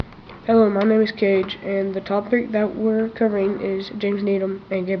Hello, my name is Cage, and the topic that we're covering is James Needham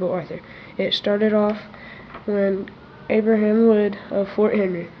and Gabriel Arthur. It started off when Abraham Wood of Fort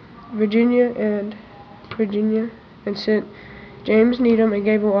Henry, Virginia, and sent James Needham and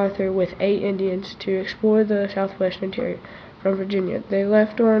Gabriel Arthur with 8 Indians to explore the southwestern interior from Virginia. They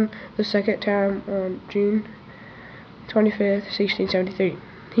left on the second time on June 25th, 1673.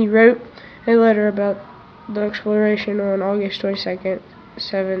 He wrote a letter about the exploration on August 22nd,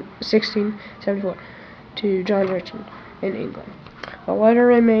 1674, to John Richmond in England. The letter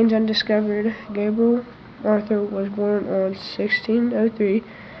remains undiscovered. Gabriel Arthur was born on 1603.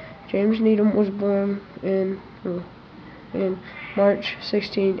 James Needham was born in March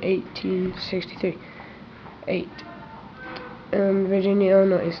 16, 1863. 8. In Virginia,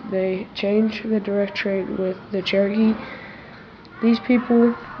 Illinois. They changed the direct trade with the Cherokee. These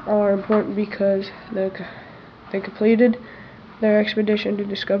people are important because they completed their expedition to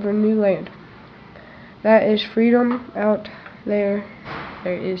discover new land. That is freedom out there.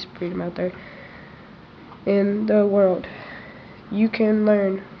 There is freedom out there in the world. You can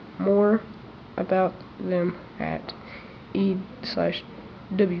learn more about them at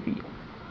e/wp.